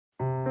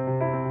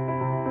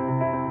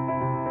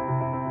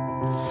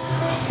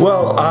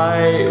Well,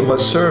 I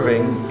was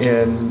serving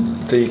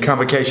in the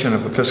Convocation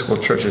of Episcopal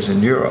Churches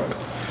in Europe.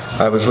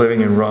 I was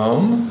living in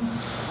Rome,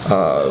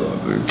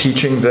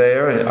 teaching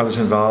there, and I was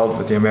involved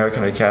with the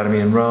American Academy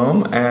in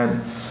Rome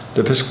and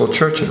the Episcopal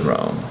Church in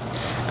Rome.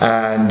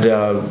 And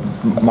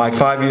my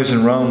 5 years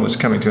in Rome was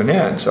coming to an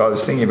end, so I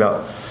was thinking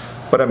about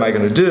what am I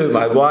going to do.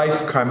 My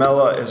wife,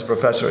 Carmela, is a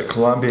professor at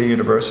Columbia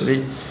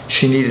University.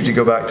 She needed to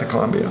go back to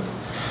Columbia.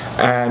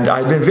 And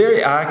I'd been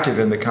very active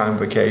in the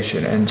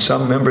convocation, and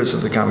some members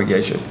of the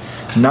congregation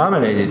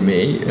nominated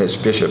me as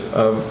Bishop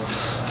of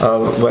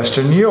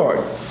Western New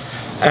York.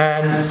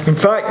 And in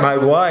fact, my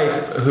wife,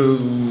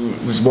 who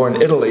was born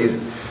in Italy,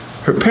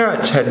 her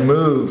parents had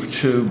moved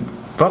to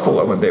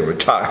Buffalo when they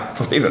retired,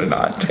 believe it or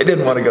not. They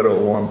didn't want to go to a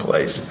warm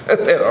place.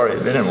 They had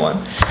already been in one.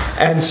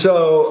 And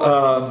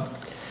so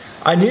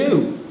I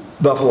knew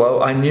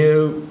Buffalo, I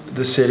knew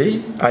the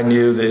city, I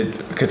knew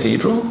the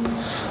cathedral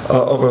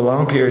over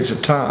long periods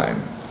of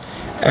time.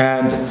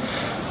 And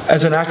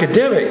as an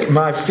academic,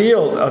 my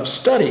field of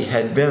study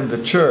had been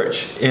the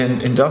church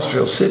in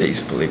industrial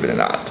cities, believe it or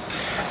not,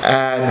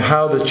 and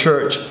how the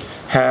church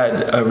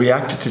had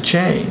reacted to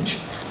change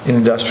in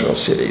industrial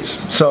cities.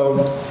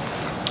 So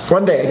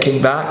one day I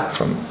came back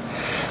from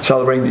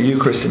celebrating the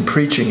Eucharist and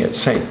preaching at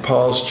St.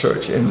 Paul's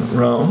Church in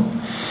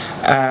Rome,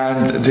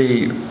 and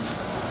the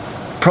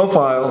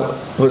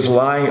profile was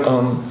lying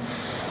on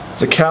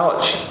the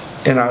couch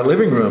in our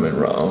living room in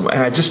Rome,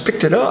 and I just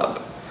picked it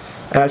up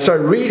and I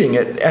started reading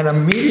it, and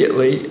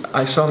immediately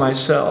I saw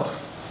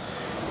myself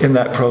in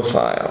that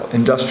profile.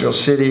 Industrial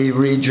city,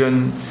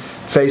 region,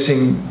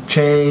 facing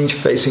change,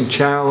 facing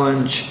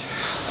challenge,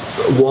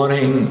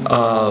 wanting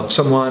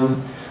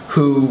someone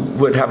who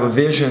would have a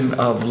vision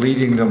of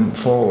leading them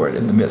forward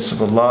in the midst of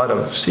a lot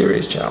of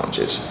serious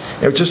challenges.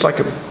 It was just like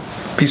a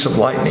piece of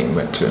lightning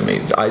went to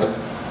me.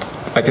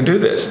 I can do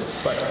this.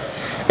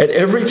 At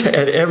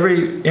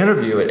every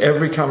interview, at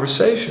every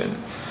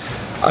conversation,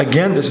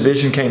 again, this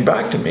vision came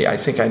back to me. I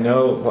think I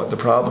know what the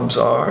problems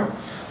are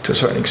to a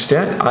certain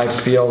extent. I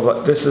feel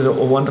that this is a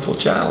wonderful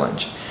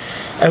challenge.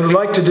 And would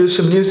like to do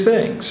some new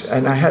things.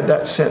 And I had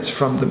that sense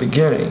from the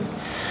beginning.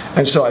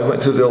 And so I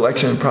went through the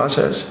election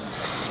process,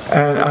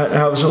 and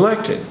I was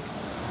elected.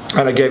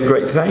 And I gave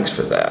great thanks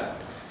for that.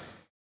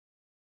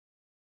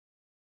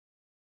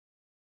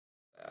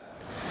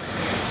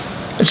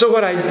 And so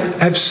what I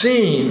have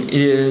seen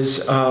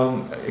is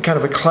kind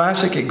of a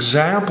classic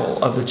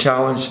example of the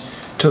challenge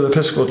to the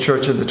Episcopal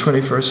Church in the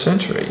 21st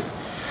century.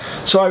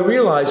 So I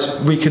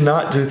realized we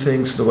cannot do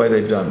things the way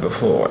they've done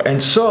before.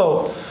 And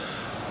so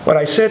what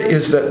I said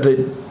is that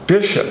the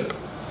bishop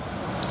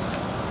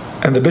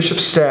and the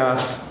bishop's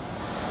staff,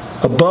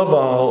 above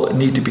all,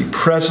 need to be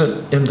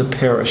present in the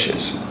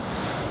parishes,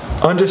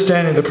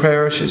 understanding the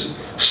parishes,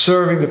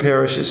 serving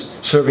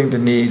the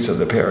needs of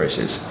the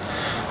parishes.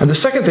 And the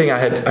second thing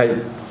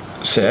I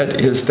said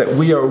is that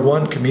we are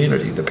one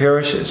community. The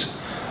parishes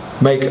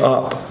make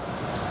up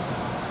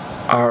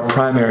our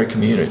primary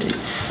community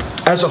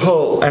as a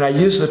whole. And I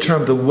use the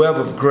term the web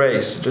of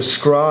grace to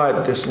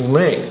describe this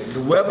link. The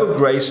web of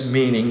grace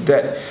meaning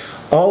that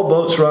all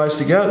boats rise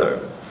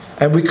together.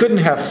 And we couldn't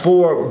have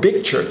 4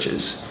 big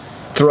churches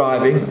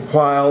thriving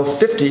while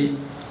 50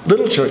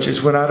 little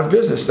churches went out of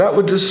business. That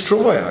would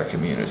destroy our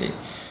community.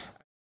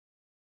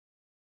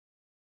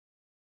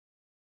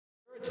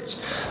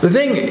 The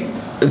thing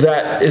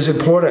that is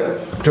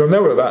important to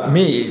remember about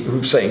me,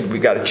 who's saying we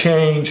got to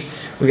change,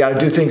 we got to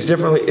do things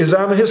differently, is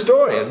I'm a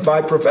historian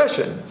by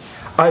profession.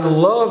 I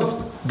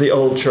love the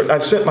old church.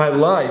 I've spent my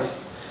life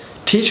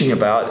teaching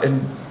about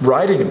and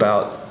writing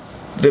about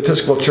the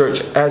Episcopal Church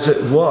as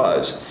it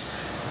was.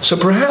 So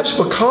perhaps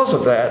because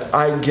of that,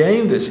 I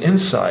gained this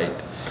insight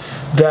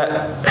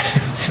that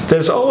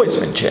there's always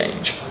been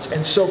change.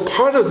 And so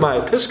part of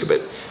my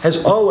episcopate has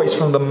always,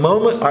 from the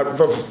moment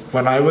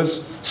when I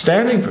was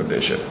standing for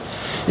bishop,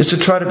 is to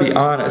try to be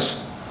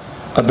honest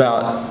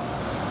about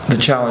the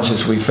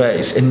challenges we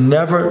face and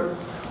never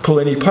pull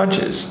any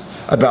punches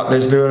about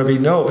there's going to be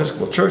no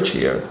Episcopal Church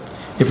here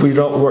if we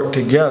don't work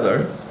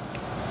together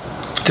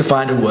to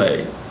find a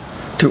way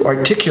to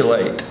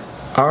articulate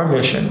our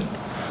mission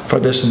for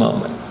this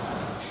moment.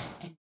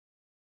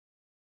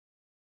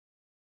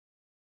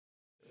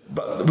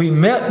 But we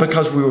met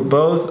because we were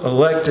both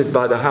elected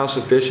by the House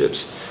of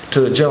Bishops to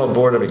the General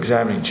Board of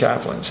Examining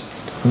Chaplains.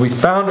 And we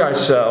found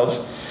ourselves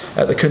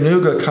at the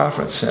Canoga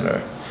Conference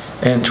Center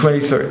in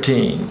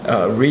 2013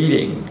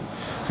 reading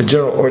the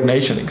General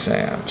Ordination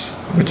exams,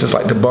 which is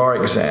like the bar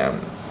exam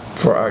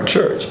for our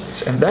church.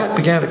 And that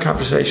began a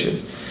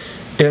conversation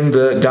in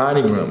the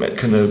dining room at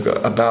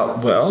Canoga about,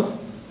 well,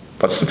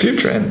 what's the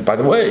future? And by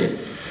the way,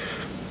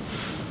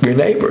 we're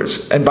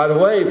neighbors. And by the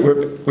way,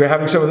 we're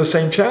having some of the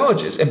same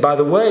challenges. And by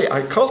the way,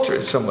 our culture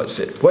is somewhat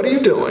sick. What are you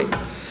doing?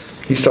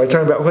 He started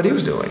talking about what he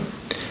was doing.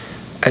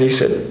 And he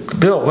said,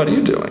 Bill, what are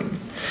you doing?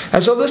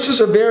 And so this is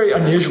a very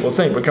unusual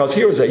thing, because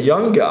here was a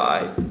young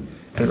guy and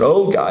an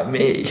old guy,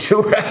 me,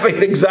 who were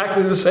having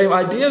exactly the same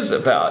ideas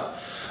about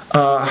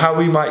how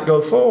we might go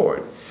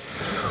forward.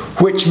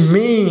 which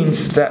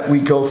means that we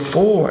go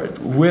forward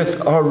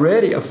with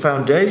already a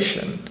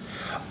foundation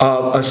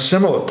of a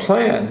similar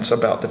plans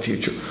about the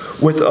future,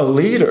 with a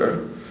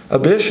leader, a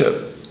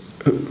bishop,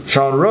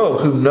 Sean Rowe,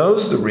 who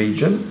knows the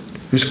region,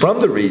 who's from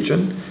the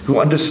region, who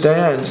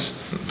understands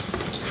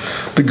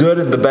the good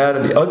and the bad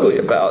and the ugly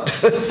about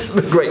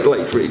the Great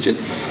Lakes region,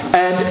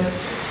 and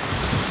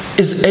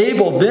is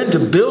able then to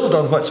build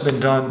on what's been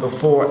done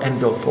before and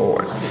go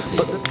forward.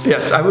 But,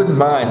 yes, I wouldn't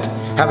mind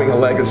having a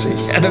legacy.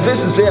 And if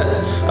this is it,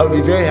 I would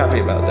be very happy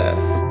about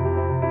that.